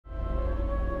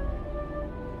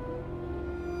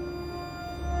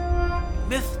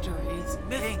Mysteries.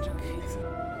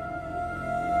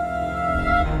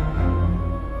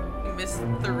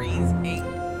 Mysteries Inc.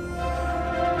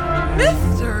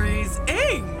 Mysteries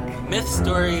Inc. Myth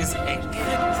Stories Inc.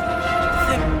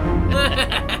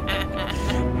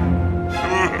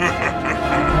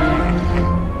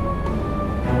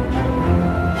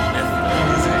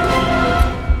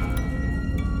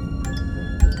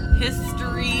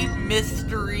 History,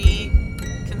 mystery,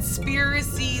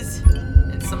 conspiracies,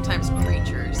 and sometimes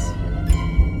creatures.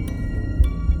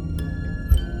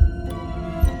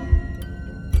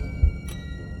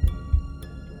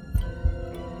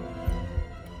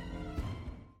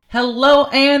 Hello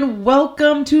and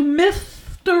welcome to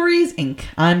Mysteries Inc.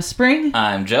 I'm Spring.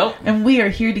 I'm Joe. And we are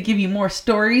here to give you more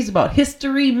stories about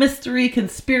history, mystery,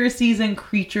 conspiracies, and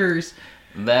creatures.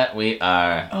 That we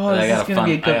are. Oh, this is going to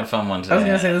be a good... I got a fun one today. I was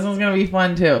going to say, this one's going to be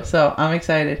fun too, so I'm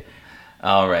excited.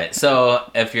 All right.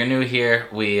 So, if you're new here,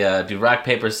 we do rock,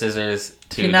 paper, scissors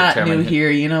to If you're not determine... new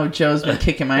here, you know Joe's been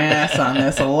kicking my ass on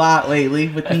this a lot lately.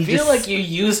 With me I feel like you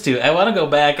used to. I want to go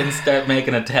back and start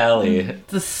making a tally.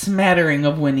 It's a smattering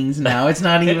of winnings now. It's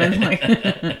not even like...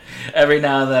 Every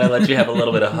now and then I let you have a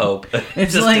little bit of hope.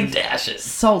 It's just like to dash it.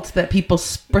 Salt that people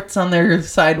spritz on their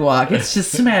sidewalk. It's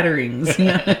just smatterings.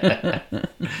 A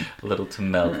little to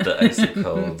melt the icy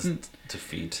cold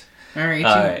defeat. All right,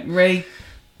 All right. Ready?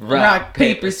 Rock,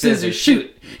 paper, scissors,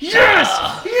 shoot. Yes!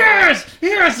 Yes!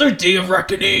 Yes! The day of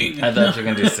reckoning! I thought you were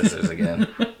going to do scissors again.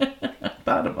 I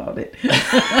thought about it.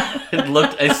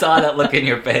 I saw that look in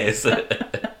your face.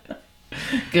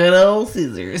 Good old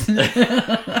scissors. All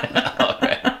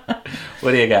right.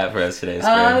 What do you got for us today,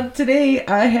 Spring? Today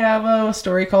I have a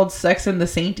story called Sex and the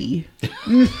Sainty.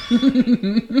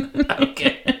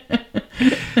 Okay.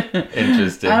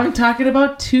 Interesting. I'm talking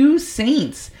about two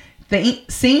saints.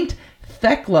 Saint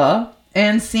Thecla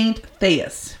and Saint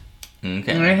Thais.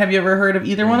 Okay. All right, have you ever heard of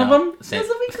either one of them? Saint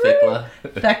Thecla.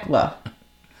 Thecla.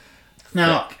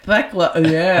 Now, Thecla,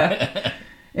 yeah.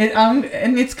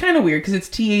 And it's kind of weird because it's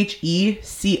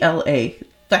Thecla.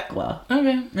 Thecla.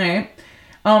 Okay.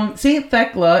 All right. Saint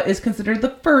Thecla is considered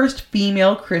the first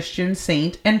female Christian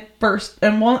saint and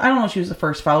well, I don't know if she was the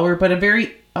first follower, but a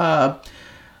very What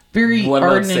about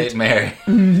ardent. Saint Mary?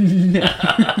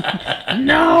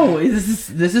 No, this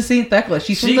is Saint Thecla.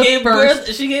 She gave birth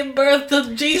to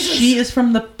Jesus. She is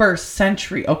from the 1st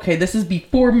century. Okay, this is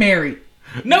before Mary.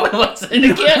 No, it wasn't.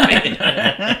 It can't be.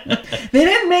 They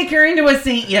didn't make her into a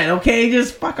saint yet. Okay,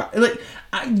 just fuck off. Like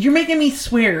you're making me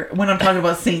swear when I'm talking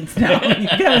about saints now. You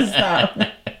gotta stop.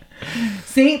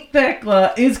 Saint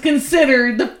Thecla is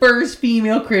considered the first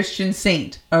female Christian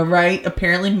saint. All right.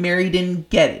 Apparently, Mary didn't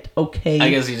get it. Okay.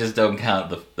 I guess you just don't count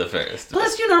the first.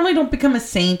 Plus, you normally don't become a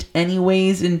saint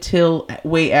anyways until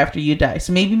way after you die.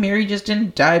 So maybe Mary just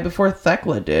didn't die before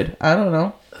Thecla did. I don't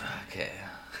know. Okay.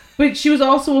 But she was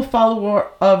also a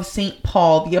follower of Saint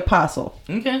Paul the Apostle.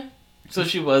 Okay. So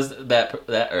she was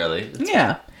that early.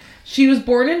 Yeah. She was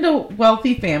born into a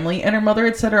wealthy family, and her mother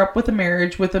had set her up with a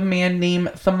marriage with a man named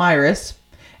Thamyris.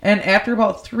 And after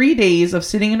about 3 days of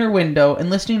sitting in her window and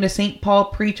listening to St. Paul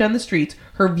preach on the streets,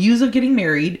 her views of getting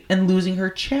married and losing her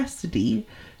chastity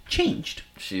changed.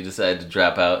 She decided to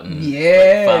drop out and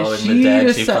following the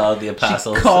dead. She followed the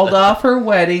apostles. She called off her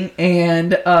wedding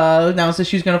and announced that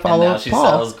she was going to follow Paul. And now she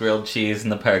sells grilled cheese in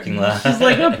the parking lot. She's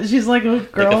like a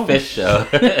girl. Like a fish show.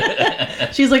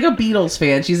 She's like a Beatles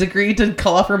fan. She's agreed to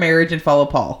call off her marriage and follow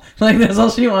Paul. Like that's all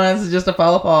she wants is just to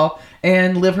follow Paul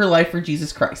and live her life for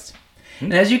Jesus Christ.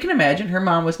 And as you can imagine, her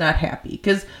mom was not happy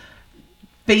because,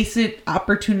 face it,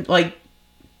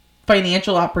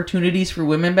 financial opportunities for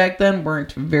women back then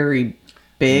weren't very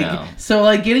big. No. So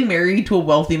like getting married to a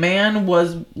wealthy man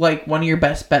was like one of your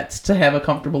best bets to have a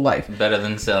comfortable life. Better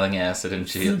than selling acid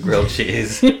and grilled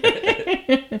cheese.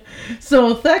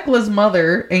 So Thecla's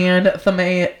mother and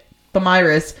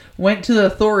Thamyris went to the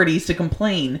authorities to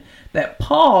complain that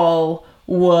Paul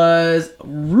was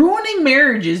ruining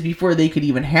marriages before they could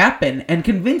even happen and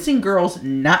convincing girls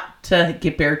not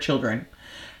to bear children.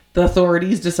 The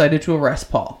authorities decided to arrest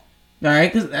Paul. All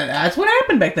right, because that's what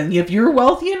happened back then. If you're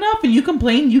wealthy enough and you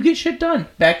complain, you get shit done.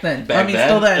 Back then.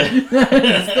 Still then.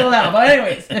 Still now. But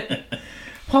anyways,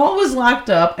 Paul was locked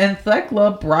up, and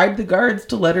Thecla bribed the guards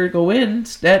to let her go in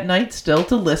at night still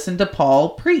to listen to Paul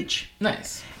preach.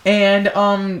 Nice. And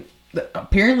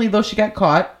apparently, though she got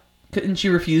caught, and she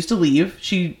refused to leave.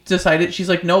 She decided, she's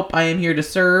like, nope, I am here to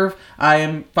serve. I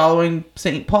am following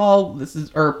St. Paul.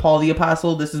 Or Paul the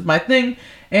Apostle. This is my thing.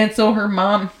 And so her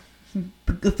mom,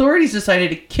 the authorities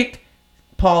decided to kick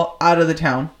Paul out of the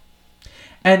town.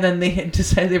 And then they had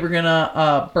decided they were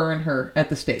gonna burn her at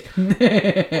the stake.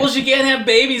 Well, she can't have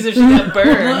babies if she got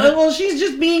burned. Well, she's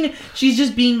just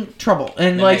being trouble,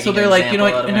 and They're like so making they're an like, you know,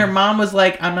 example out of and her her. mom was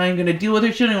like, I'm not even gonna deal with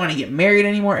her. She don't even want to get married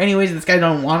anymore. Anyways, this guy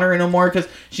don't want her anymore because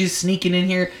she's sneaking in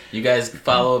here. You guys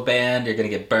follow a band, you're gonna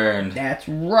get burned. That's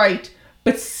right.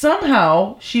 But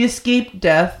somehow she escaped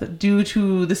death due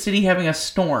to the city having a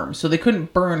storm, so they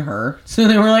couldn't burn her. So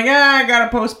they were like, I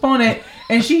gotta postpone it,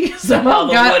 and she somehow All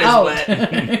the got wood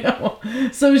is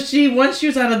out. So once she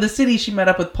was out of the city, she met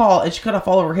up with Paul, and she cut off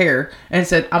all of her hair and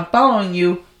said, "I'm following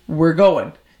you. We're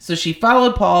going." So she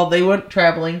followed Paul. They went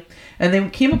traveling, and they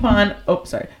came upon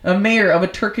a mayor of a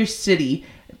Turkish city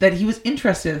that he was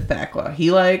interested in Thakla.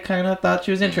 He kind of thought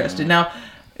she was interested. Now,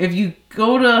 if you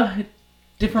go to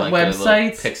different Like a little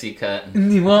websites, pixie cut.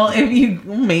 well,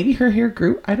 maybe her hair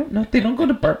grew. I don't know. They don't go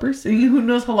to barbers. Who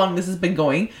knows how long this has been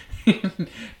going?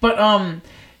 But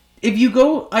if you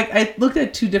go, I looked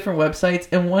at 2 different websites,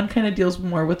 and one kind of deals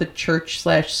more with a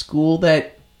church/school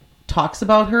that talks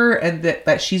about her and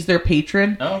that she's their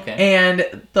patron. Oh, okay.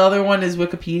 And the other one is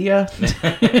Wikipedia.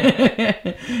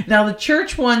 Now, the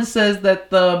church one says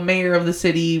that the mayor of the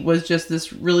city was just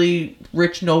this really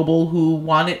rich noble who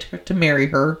wanted to marry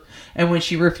her, and when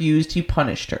she refused, he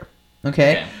punished her.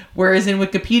 Okay? Whereas in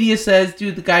Wikipedia says,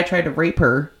 dude, the guy tried to rape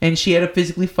her, and she had to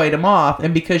physically fight him off,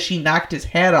 and because she knocked his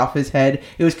hat off his head,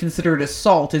 it was considered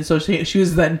assault, and so she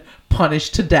was then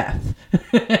punished to death.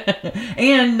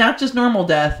 And not just normal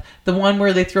death, the one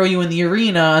where they throw you in the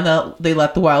arena and they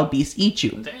let the wild beasts eat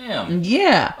you. Damn.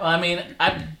 Yeah. Well, I mean,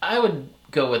 I would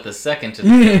go with the second to the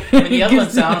I mean, the other one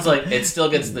sounds like it still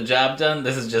gets the job done.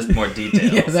 This is just more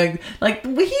details. Yeah, like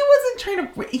he wasn't trying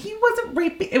to. He wasn't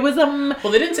raping. It was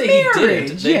Well, they didn't say marriage. he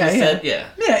didn't. They just said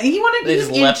Yeah, he wanted. They He was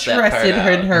just left that part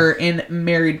interested out. in her in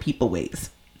married people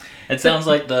ways. It sounds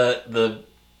like the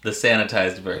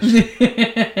sanitized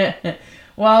version.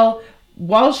 Well,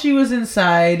 while she was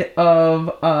inside of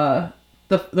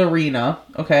the arena,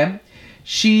 okay,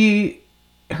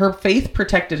 her faith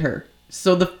protected her.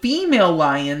 So the female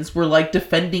lions were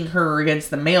defending her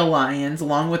against the male lions,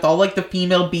 along with all the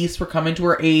female beasts were coming to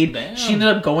her aid. Damn. She ended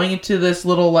up going into this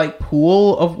little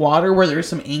pool of water where there's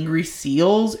some angry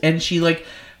seals, and she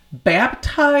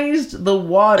baptized the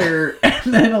water,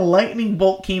 and then a lightning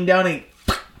bolt came down and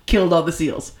killed all the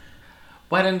seals.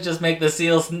 Why didn't you just make the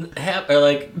seals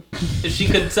if she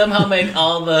could somehow make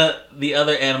all the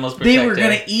other animals protect They were her.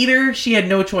 gonna eat her. She had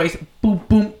no choice. Boom,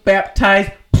 boom,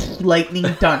 baptized.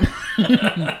 Lightning done.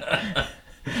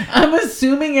 I'm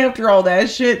assuming after all that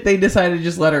shit, they decided to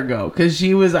just let her go because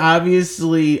she was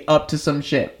obviously up to some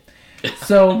shit.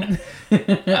 So,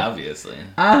 obviously.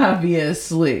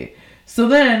 So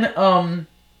then,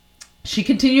 she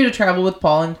continued to travel with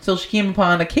Paul until she came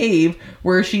upon a cave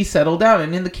where she settled down.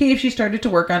 And in the cave, she started to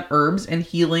work on herbs and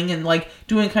healing and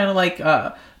doing kind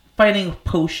of finding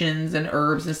potions and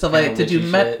herbs and stuff like that to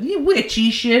do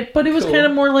witchy shit, but it was kind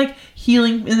of more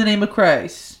healing in the name of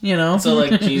Christ, you know?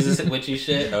 So Jesus witchy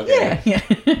shit? Okay.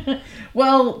 Yeah.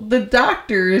 Well, the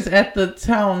doctors at the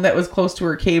town that was close to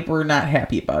her cave were not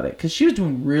happy about it because she was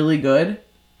doing really good.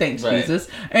 Thanks, Right. Jesus.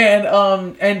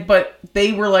 But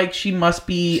they were she must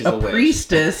be She's a witch.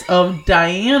 priestess of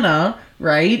Diana,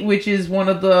 right? Which is one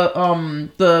of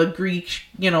the Greek,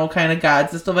 kind of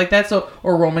gods and stuff like that. So,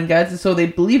 or Roman gods. And so they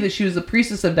believed that she was the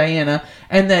priestess of Diana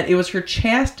and that it was her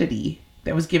chastity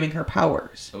that was giving her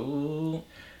powers. Ooh.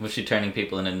 Was she turning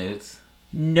people into newts?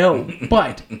 No,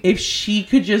 but if she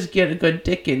could just get a good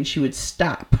dick in, she would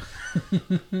stop,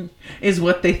 is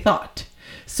what they thought.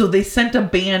 So they sent a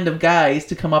band of guys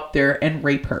to come up there and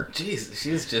rape her. Jeez,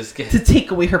 she's just to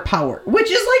take away her power, which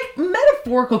is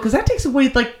metaphorical because that takes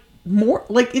away more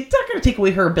it's not going to take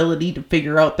away her ability to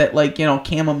figure out that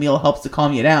chamomile helps to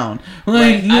calm you down.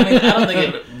 Right. I mean, I don't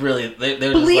think it really. They're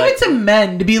believe just it to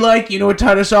men to be you know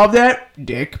how to solve that?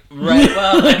 Dick. Right.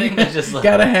 Well, I think they're just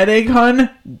got a headache,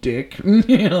 hun? Dick.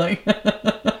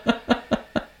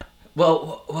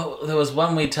 Well, there was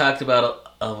one we talked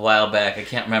about a while back. I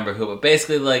can't remember who, but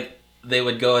basically, they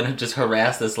would go and just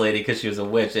harass this lady because she was a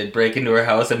witch. They'd break into her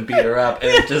house and beat her up.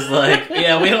 And it's just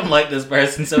yeah, we don't like this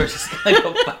person, so we're just going to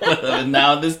go fuck with them. And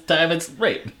now this time it's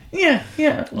rape. Yeah.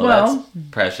 Well, that's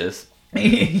precious.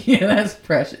 Yeah, that's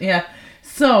precious. Yeah.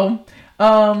 So,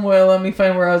 let me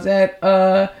find where I was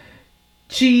at.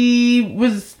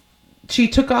 She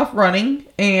took off running,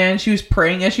 and she was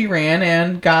praying as she ran,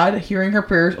 and God, hearing her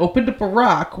prayers, opened up a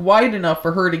rock wide enough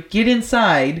for her to get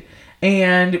inside,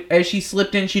 and as she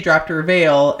slipped in, she dropped her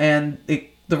veil, and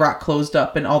the rock closed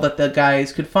up, and all that the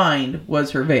guys could find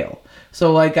was her veil.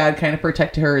 So, God kind of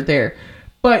protected her there.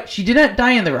 But she did not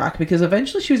die in the rock because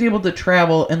eventually she was able to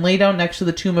travel and lay down next to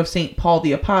the tomb of St. Paul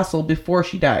the Apostle before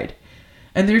she died.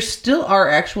 And there still are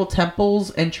actual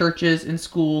temples and churches and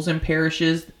schools and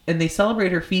parishes, and they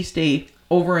celebrate her feast day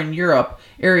over in Europe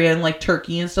area and like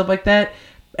Turkey and stuff like that.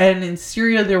 And in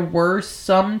Syria, there were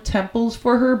some temples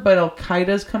for her, but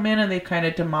Al-Qaeda's come in and they've kind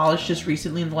of demolished just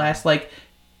recently in the last like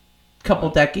couple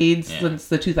decades since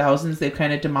the 2000s. They've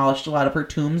kind of demolished a lot of her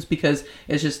tombs because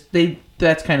it's just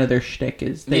that's kind of their shtick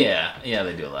is they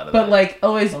they do a lot of that. But like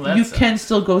always, you can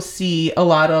still go see a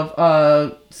lot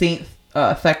of Saint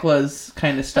Thekla's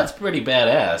kind of stuff. That's pretty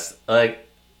badass. Like,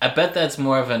 I bet that's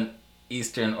more of an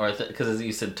Eastern Orthodox, because as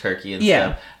you said, Turkey and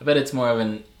stuff. I bet it's more of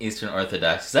an Eastern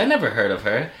Orthodox, because I never heard of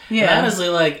her. Yeah. And honestly,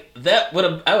 like, I would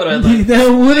have like, that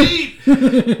would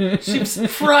have... She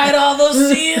fried all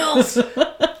those seals!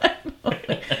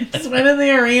 Just went in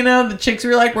the arena, the chicks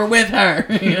were like, we're with her.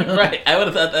 You know? Right, I would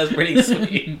have thought that was pretty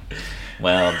sweet.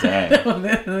 Well, dang.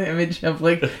 The image of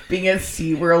like being at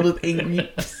SeaWorld with angry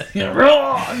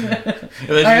wrong. And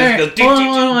then she just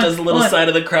goes, does a little sign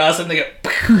of the cross, and they go.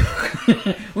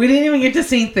 We didn't even get to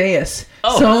St. Theus.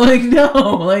 Oh. So like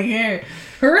no, like here.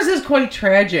 Hers is quite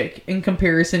tragic in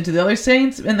comparison to the other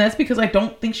saints, and that's because I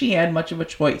don't think she had much of a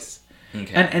choice.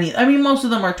 Okay. And I mean, most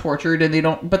of them are tortured,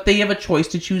 and but they have a choice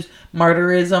to choose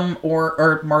martyrism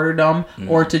or martyrdom,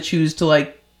 or to choose to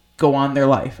like go on their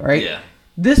life, right? Yeah.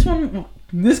 This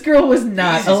girl was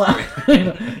not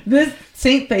alive. This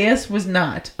Saint Theus was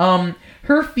not.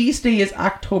 Her feast day is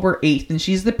October 8th, and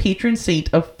she's the patron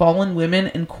saint of fallen women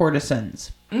and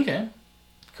courtesans. Okay,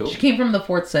 cool. She came from the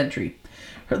 4th century.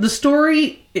 The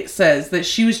story, it says that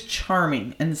she was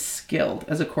charming and skilled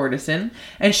as a courtesan,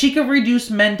 and she could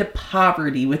reduce men to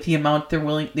poverty with the amount they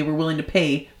were willing to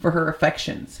pay for her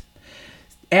affections.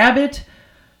 Abbot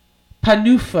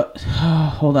Paphnutius.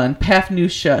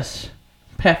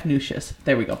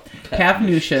 There we go.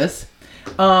 Paphnutius.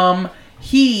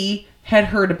 He had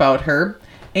heard about her,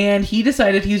 and he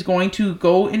decided he was going to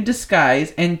go in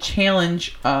disguise and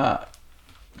challenge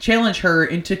her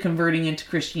into converting into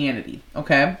Christianity.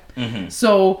 Okay. Mm-hmm.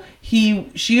 So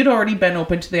she had already been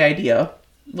open to the idea.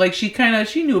 Like she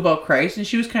knew about Christ, and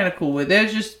she was kind of cool with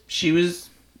it. She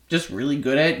was just really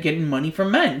good at getting money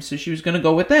from men, so she was going to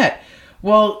go with that.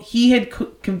 Well, he had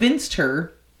convinced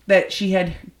her that she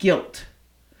had guilt.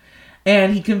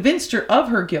 And he convinced her of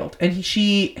her guilt. And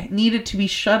she needed to be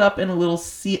shut up in a little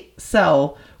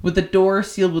cell with the door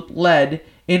sealed with lead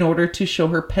in order to show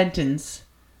her penance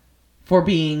for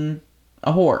being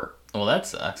a whore. Well, that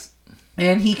sucks.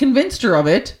 And he convinced her of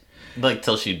it. Like,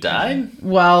 till she died?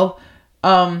 Well,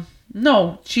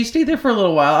 no. She stayed there for a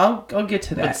little while. I'll get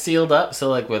to that. But sealed up? So,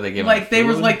 like, were they giving like, food? They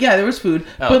was like, yeah, there was food.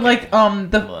 Oh, but,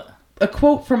 okay. A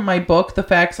quote from my book, The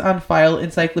Facts on File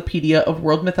Encyclopedia of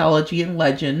World Mythology and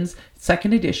Legends,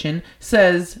 2nd edition,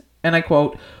 says, and I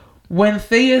quote, when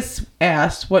Theus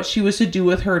asked what she was to do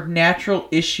with her natural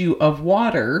issue of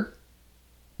water,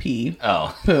 poo,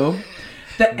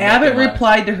 the abbot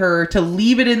replied to her to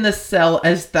leave it in the cell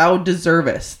as thou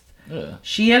deservest. Ugh.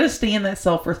 She had to stay in that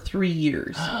cell for 3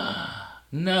 years.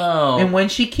 No. And when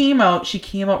she came out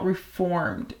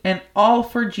reformed. And all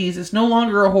for Jesus. No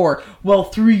longer a whore. Well,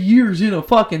 3 years in a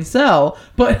fucking cell.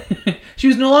 But she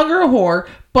was no longer a whore.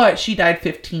 But she died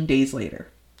 15 days later.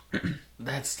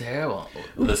 That's terrible.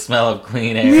 The smell of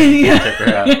clean air took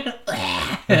her out.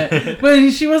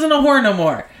 But she wasn't a whore no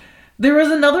more. There was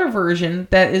another version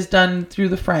that is done through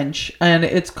the French. And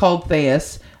it's called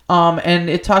Theus. And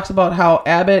it talks about how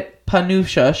Abbot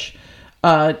Paphnutius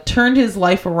turned his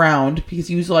life around because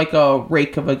he was like a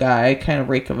rake of a guy, kind of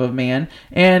rake of a man,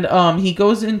 and he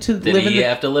goes into Did he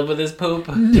have to live with his poop?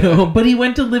 No, but he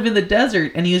went to live in the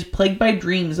desert, and he was plagued by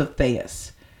dreams of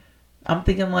Theus. I'm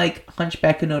thinking like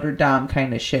Hunchback of Notre Dame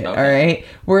kind of shit. Okay. All right,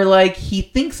 where like he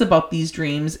thinks about these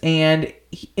dreams, and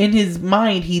in his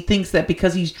mind he thinks that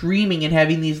because he's dreaming and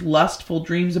having these lustful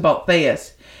dreams about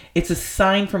Theus, it's a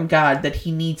sign from God that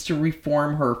he needs to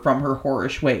reform her from her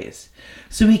whorish ways.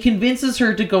 So he convinces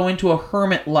her to go into a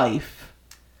hermit life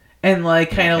and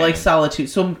like kind of like solitude.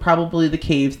 So probably the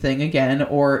cave thing again,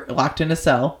 or locked in a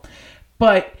cell.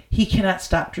 But he cannot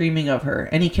stop dreaming of her,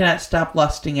 and he cannot stop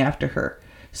lusting after her.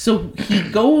 So he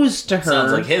goes to her.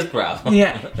 Sounds like his problem.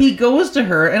 Yeah, he goes to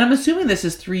her, and I'm assuming this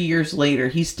is 3 years later.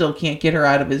 He still can't get her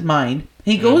out of his mind.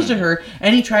 He goes to her,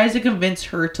 and he tries to convince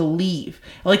her to leave.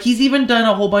 Like, he's even done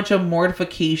a whole bunch of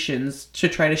mortifications to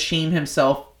try to shame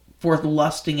himself for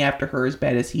lusting after her as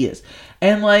bad as he is.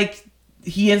 And, like,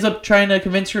 he ends up trying to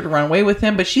convince her to run away with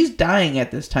him, but she's dying at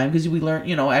this time, because we learn,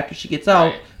 after she gets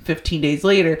out, 15 days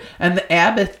later, and the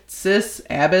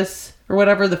abbess, or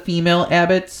whatever, the female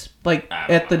abbots, like I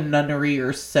don't at the nunnery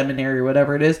or seminary or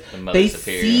whatever it is, The Mother they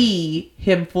Superior. see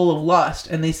him full of lust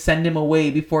and they send him away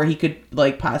before he could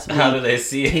like possibly. How do they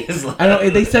see his life? I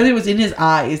don't. They said it was in his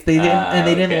eyes. They didn't, and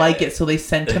they didn't okay. like it, so they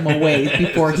sent him away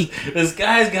before he. This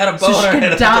guy's got a So she boner.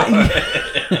 could die.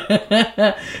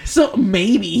 So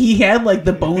maybe he had like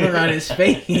the boner on his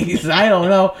face. I don't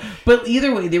know, but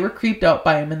either way, they were creeped out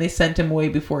by him, and they sent him away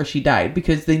before she died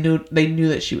because they knew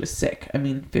that she was sick. I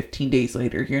mean, 15 days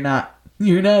later, you're not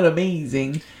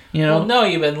amazing, you know. Well, no,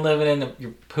 you've been living in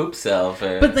your poop self.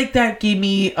 But like that gave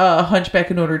me Hunchback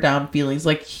of Notre Dame feelings.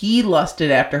 Like he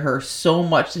lusted after her so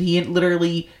much that he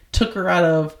literally took her out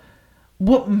of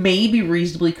what maybe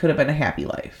reasonably could have been a happy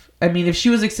life. I mean, if she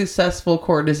was a successful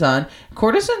courtesans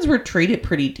were treated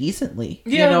pretty decently.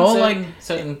 yeah, you know,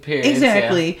 certain periods.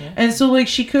 exactly. Yeah. And so like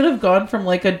she could have gone from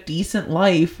like a decent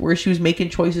life where she was making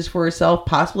choices for herself,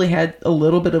 possibly had a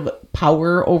little bit of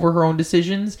power over her own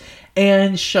decisions,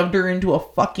 and shoved her into a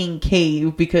fucking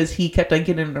cave because he kept on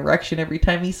getting an erection every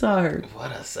time he saw her.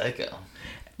 What a psycho.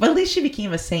 But at least she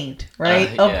became a saint, right?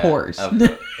 Of Yeah, course. Ouch.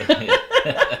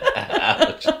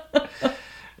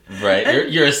 Right,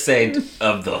 you're a saint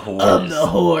of the horse. Of the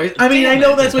horse. I mean, I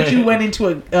know that's what you went into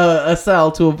a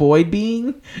cell to avoid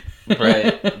being.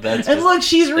 Right. That's And look,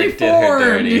 she's they did her reformed.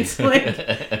 dirty. It's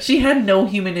like she had no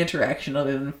human interaction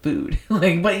other than food.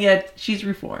 Like, but yet she's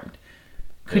reformed.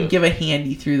 Couldn't give a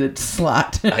handy through the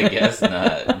slot. I guess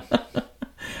not.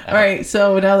 All right,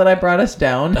 so now that I brought us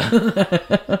down,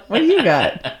 what do you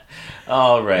got?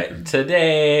 All right.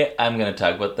 Today I'm going to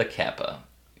talk about the Kappa.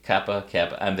 Kappa.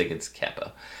 I think it's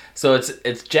Kappa. So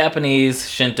it's Japanese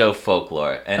Shinto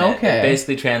folklore, and it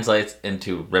basically translates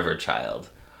into river child,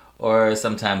 or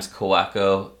sometimes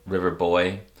Kawako, river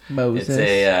boy. Moses. It's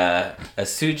a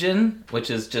sujin,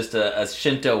 which is just a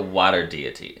Shinto water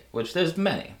deity, which there's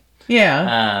many.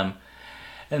 Yeah.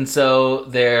 And so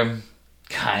they're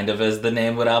kind of, as the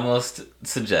name would almost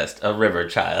suggest, a river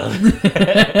child.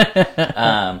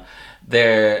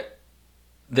 There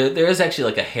is actually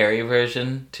like a hairy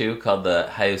version too called the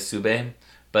Hayasube,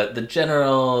 but the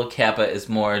general Kappa is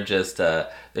more just they're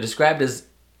described as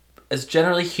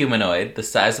generally humanoid, the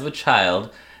size of a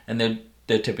child, and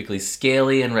they're typically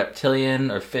scaly and reptilian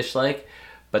or fish-like,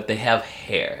 but they have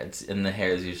hair. And the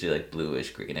hair is usually like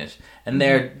bluish greenish, and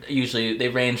they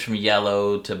range from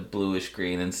yellow to bluish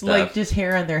green and stuff. Like just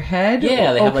hair on their head?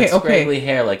 Yeah, they have like scraggly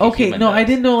hair like a human does. I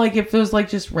didn't know like if it was like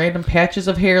just random patches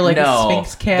of hair like a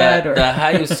Sphinx cat or the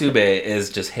Hayasube is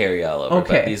just hairy all over.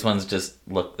 Okay. But these ones just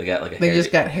look, they got like a they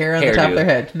just got hair on the top of their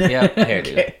head. Yeah,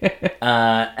 hairdo. Okay.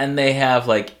 And they have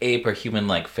like ape or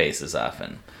human-like faces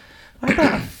often. What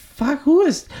the fuck? Who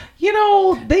is? You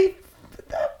know, they.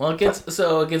 Well, it gets a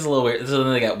little weird. So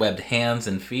then they got webbed hands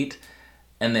and feet,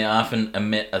 and they often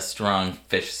emit a strong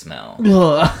fish smell. Ugh.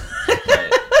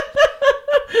 Right.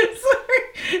 Sorry,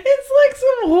 it's like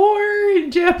some horror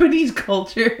in Japanese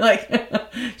culture. Like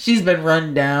she's been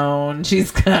run down.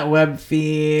 She's got webbed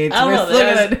feet. I don't know, Look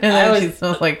at it, and I then was- she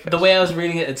smells like The way I was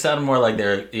reading it, it sounded more like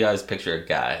you always picture a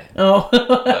guy. oh.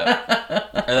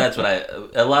 Or that's what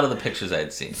a lot of the pictures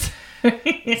I'd seen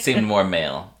seemed more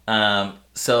male.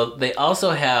 So they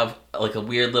also have like a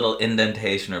weird little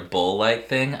indentation or bowl-like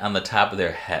thing on the top of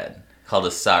their head called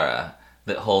a sara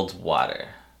that holds water.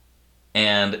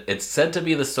 And it's said to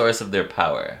be the source of their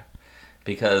power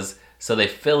because so they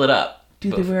fill it up.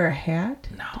 Do they wear a hat?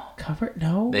 No. Cover?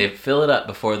 No. They fill it up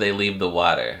before they leave the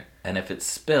water, and if it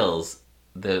spills,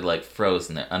 they're like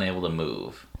frozen, they're unable to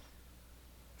move.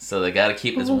 So they got to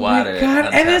keep this water. My God.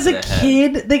 on And top as of a their head.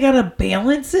 kid, they gotta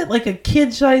balance it like a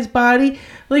kid-sized body.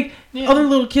 Like other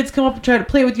little kids come up and try to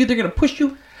play with you, they're gonna push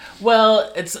you.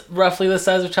 Well, it's roughly the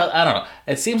size of a child. I don't know.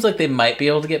 It seems like they might be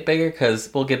able to get bigger because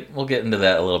we'll get into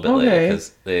that a little bit later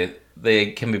because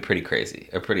they can be pretty crazy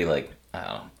or pretty like I don't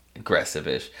know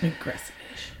aggressive-ish.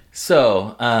 Aggressive-ish.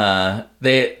 So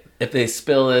if they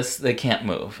spill this, they can't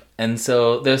move, and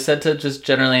so they're said to just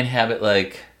generally inhabit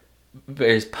like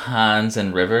various ponds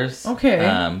and rivers. Okay.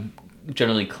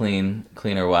 Generally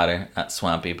cleaner water, not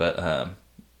swampy, but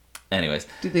anyways.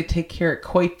 Do they take care of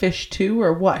koi fish too,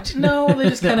 or what? No, they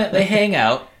just kind of they hang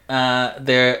out.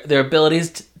 Their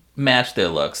abilities match their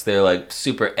looks. They're like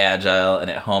super agile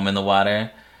and at home in the water.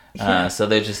 Yeah. So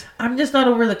they just I'm just not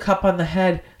over the cup on the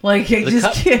head. Like I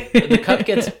just can't. the cup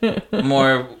gets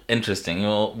more interesting.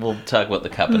 We'll talk about the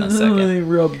cup in a second. They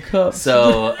rub cups.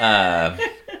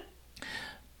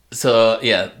 So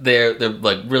yeah, they're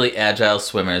like really agile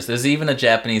swimmers. There's even a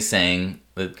Japanese saying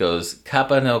that goes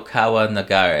 "Kappa no kawa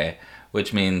nagare,"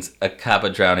 which means a kappa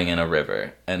drowning in a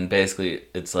river. And basically,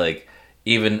 it's like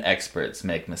even experts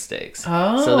make mistakes.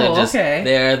 Oh, so they're just okay.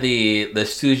 they're the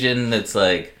sujin that's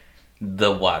like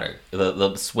the water,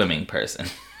 the swimming person.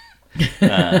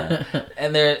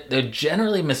 And they're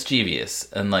generally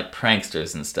mischievous and like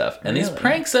pranksters and stuff. And these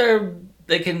pranks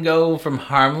they can go from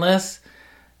harmless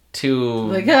to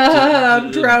like,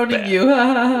 I'm drowning bad. you.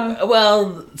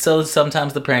 Well, so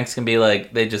sometimes the pranks can be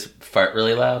like they just fart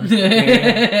really loud,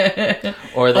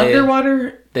 or they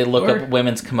underwater. They look up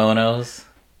women's kimonos.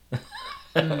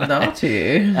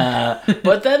 Naughty.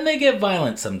 But then they get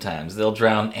violent sometimes. They'll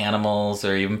drown animals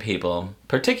or even people,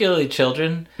 particularly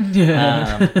children.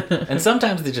 And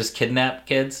sometimes they just kidnap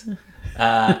kids.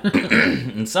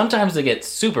 And sometimes they get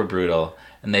super brutal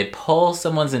and they pull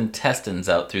someone's intestines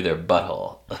out through their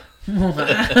butthole.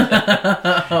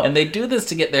 And they do this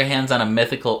to get their hands on a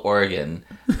mythical organ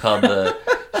called the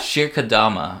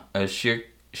Shirikodama, or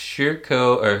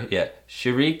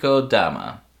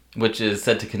Shirikodama, which is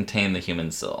said to contain the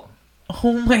human soul.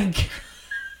 Oh my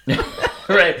god.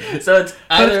 Right, so it's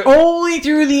either... But only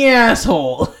through the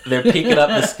asshole. They're peeking up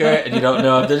the skirt and you don't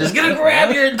know if they're just gonna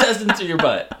grab your intestines through your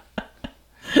butt.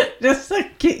 Just to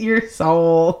get your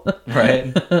soul.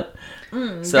 Right.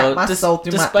 So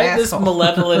despite this asshole.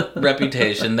 malevolent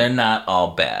reputation, they're not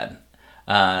all bad.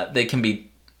 They can be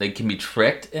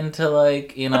tricked into,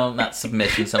 like, not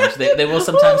submission so much. They will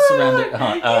sometimes surrender. You All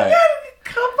right. got a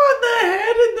cup on the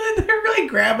head and then they're like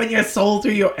grabbing your soul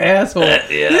through your asshole.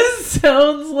 Yeah. This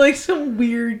sounds like some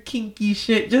weird kinky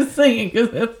shit. Just saying, because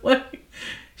it's like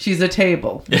she's a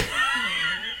table.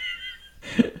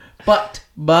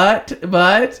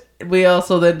 But we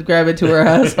also then grab into her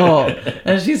asshole,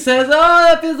 and she says, "Oh,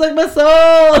 that feels like my soul."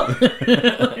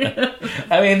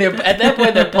 I mean, at that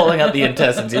point they're pulling out the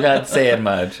intestines. You're not saying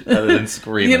much other than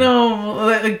screaming.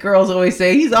 Like girls always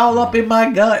say, "He's all up in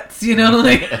my guts."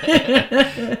 Like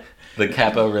the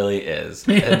Kappa really is,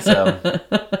 and so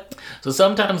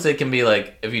sometimes they can be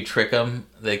like, if you trick them,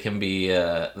 they can be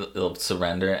they'll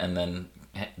surrender and then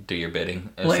do your bidding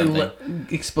or something.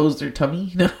 Expose their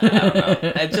tummy. I don't know.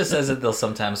 It just says that they'll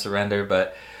sometimes surrender,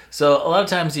 but so a lot of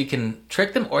times you can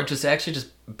trick them or just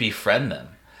befriend them.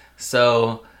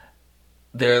 So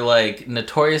they're like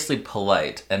notoriously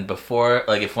polite, and before,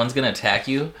 like, if one's gonna attack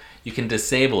you, you can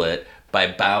disable it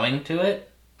by bowing to it,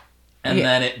 and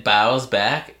then it bows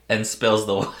back and spills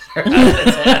the water out of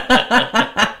its head.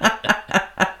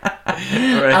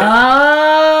 Right.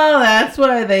 Oh, that's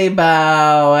why they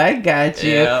bow. I got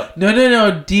you. Yep.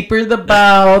 No. Deeper the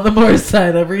bow, the more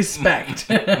sign of respect.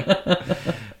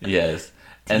 Yes.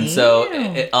 And so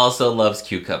it also loves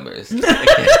cucumbers. I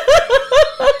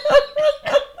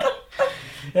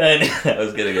knew that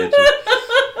was going to get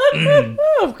you.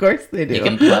 Of course they do. You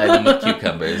can ply them with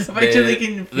cucumbers. I bet you they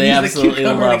can use the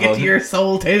cucumber to get to your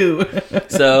soul, too.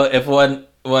 So if one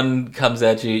comes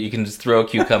at you, you can just throw a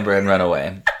cucumber and run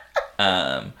away.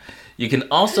 You can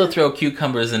also throw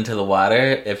cucumbers into the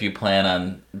water if you plan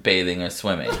on bathing or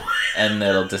swimming, and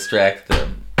it'll distract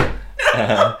them.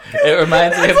 It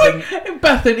reminds me of like,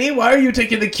 Bethany, why are you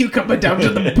taking the cucumber down to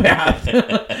the bath?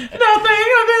 Nothing.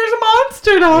 There's a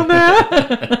monster down there.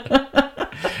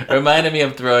 Reminded me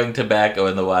of throwing tobacco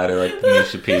in the water like the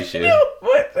Misha Pishu.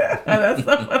 What? That's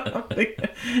not what I'm thinking.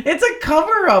 It's a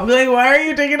cover-up. Like, why are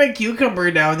you taking a cucumber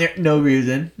down there? No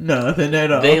reason. Nothing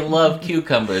at all. They love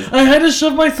cucumbers. I had to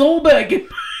shove my soul back in.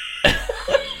 I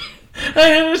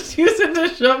had to use it to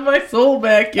shove my soul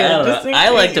back in. I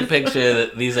like to picture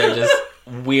that these are just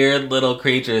weird little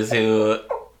creatures who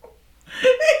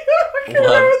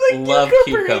love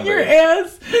cucumbers. In your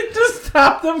ass to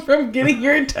stop them from getting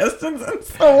your intestines and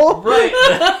soul. Right.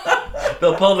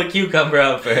 They'll pull the cucumber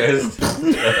out first.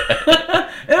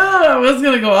 I was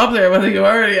gonna go up there, but they were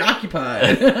already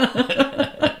occupied.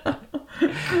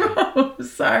 Gross.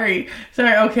 Sorry.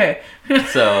 Okay.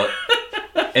 So,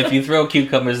 if you throw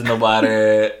cucumbers in the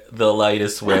water, they'll allow you to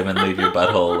swim and leave your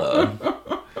butthole alone.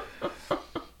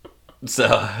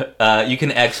 So, you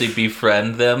can actually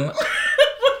befriend them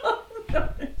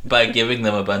by giving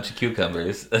them a bunch of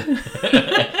cucumbers.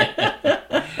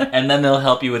 And then they'll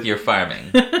help you with your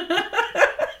farming.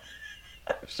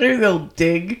 I'm sure they'll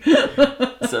dig.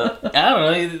 So, I don't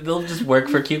know, they'll just work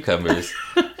for cucumbers.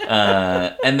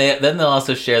 And then they'll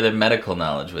also share their medical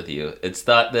knowledge with you. It's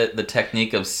thought that the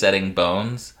technique of setting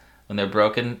bones when they're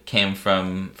broken came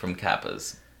from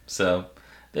Kappas. So,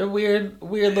 they're weird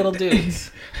little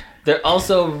dudes. They're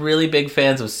also really big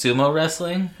fans of sumo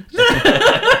wrestling.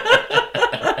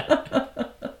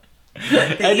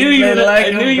 I knew you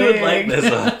would like this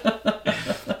one.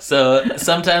 So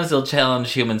sometimes they'll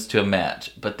challenge humans to a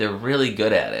match, but they're really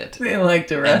good at it. They like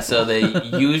to wrestle. And so they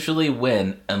usually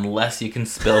win unless you can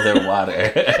spill their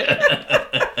water.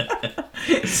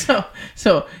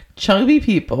 So chubby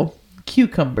people,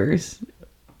 cucumbers,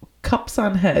 cups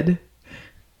on head,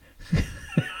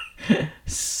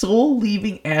 soul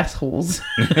leaving assholes.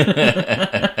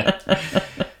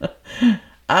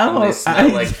 They smell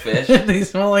like fish. They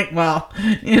smell like, well,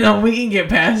 we can get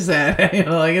past that.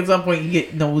 Like at some point you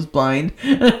get nose blind.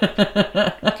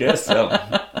 Guess so.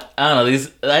 I don't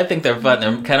know. I think they're fun.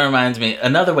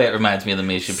 Another way it reminds me of the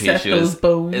Mishu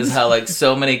Pishu is how like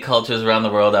so many cultures around the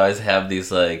world always have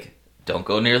these like don't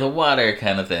go near the water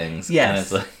kind of things. Yes. And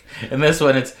it's like in this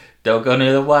one it's don't go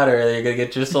near the water or you're gonna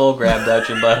get your soul grabbed out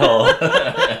your butthole.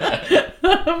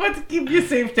 But to keep you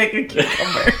safe, take a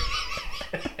cucumber.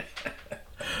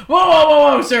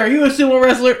 Whoa, sir, are you a sumo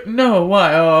wrestler? No,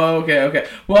 why? Oh, okay.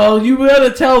 Well, you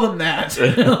gotta tell them that.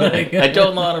 I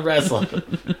don't know how to wrestle.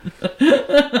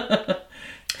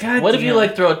 What if you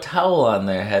like throw a towel on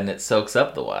their head and it soaks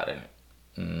up the water?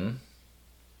 I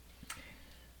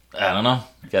don't know.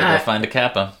 You gotta go find a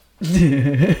Kappa.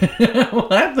 Well,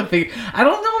 I have to figure. I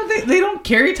don't know if they don't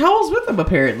carry towels with them,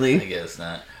 apparently. I guess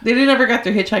not. They never got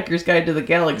their Hitchhiker's Guide to the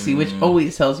Galaxy, which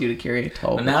always tells you to carry a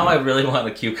towel. But now I really want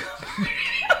a cucumber.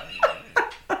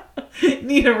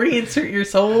 Need to reinsert your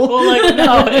soul? Well, like,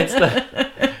 no, it's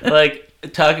like,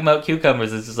 talking about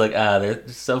cucumbers, it's just like, they're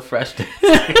just so fresh.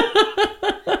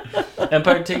 And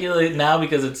particularly now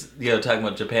because it's, talking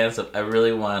about Japan stuff, I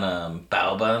really want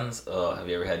bao buns. Oh, have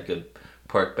you ever had good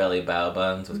pork belly bao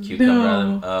buns with cucumber on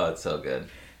them? Oh, it's so good.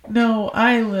 No,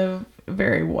 I live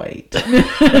very white.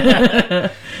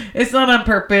 It's not on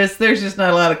purpose. There's just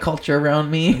not a lot of culture around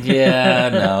me. Yeah,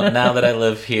 no. Now that I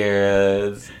live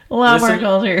here, a lot more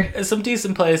culture. There's some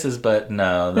decent places, but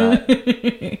no,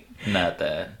 not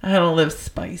that. I don't live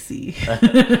spicy.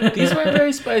 These weren't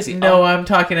very spicy. No, I'm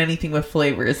talking anything with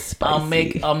flavor is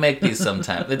spicy. I'll make these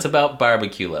sometime. It's about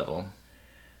barbecue level.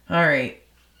 All right.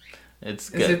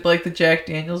 It's good. Is it like the Jack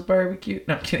Daniels barbecue?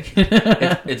 No, I'm kidding.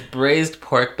 It's braised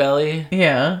pork belly.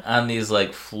 Yeah. On these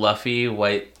like fluffy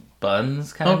white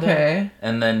buns, kind of. Okay.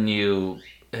 And then you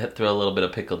throw a little bit of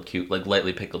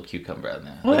lightly pickled cucumber on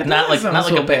there. Well, like not like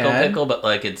a bad. pickle, but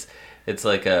like it's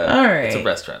like a it's a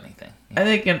restaurant-y thing. I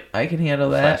think I can handle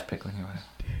that. Flash pickling or whatever.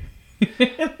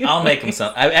 I'll make them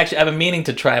some. I've been meaning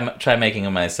to try making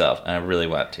them myself. And I really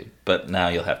want to, but now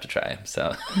you'll have to try them.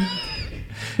 So,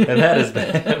 and that has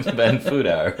been Food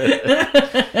Hour.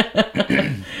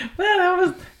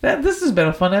 Well, this has been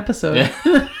a fun episode.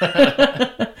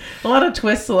 A lot of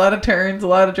twists, a lot of turns, a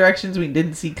lot of directions we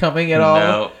didn't see coming at all.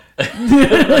 No.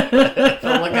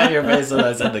 The look on your face when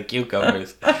I said the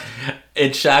cucumbers.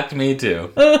 It shocked me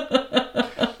too.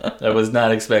 I was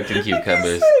not expecting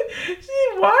cucumbers.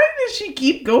 Why does she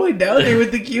keep going down there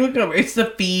with the cucumber? It's to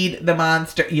feed the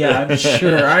monster. Yeah, I'm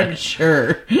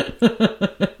sure.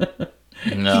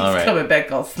 No, all right. Coming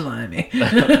back all slimy.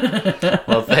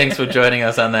 Well, thanks for joining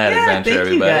us on that adventure,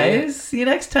 everybody. Thank you, guys. See you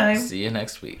next time. See you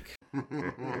next week.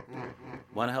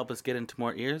 Want to help us get into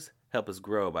more ears? Help us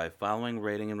grow by following,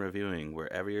 rating, and reviewing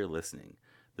wherever you're listening.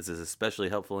 This is especially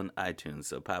helpful in iTunes,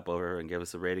 so pop over and give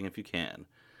us a rating if you can.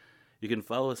 You can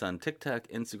follow us on TikTok,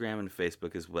 Instagram, and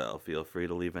Facebook as well. Feel free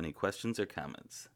to leave any questions or comments.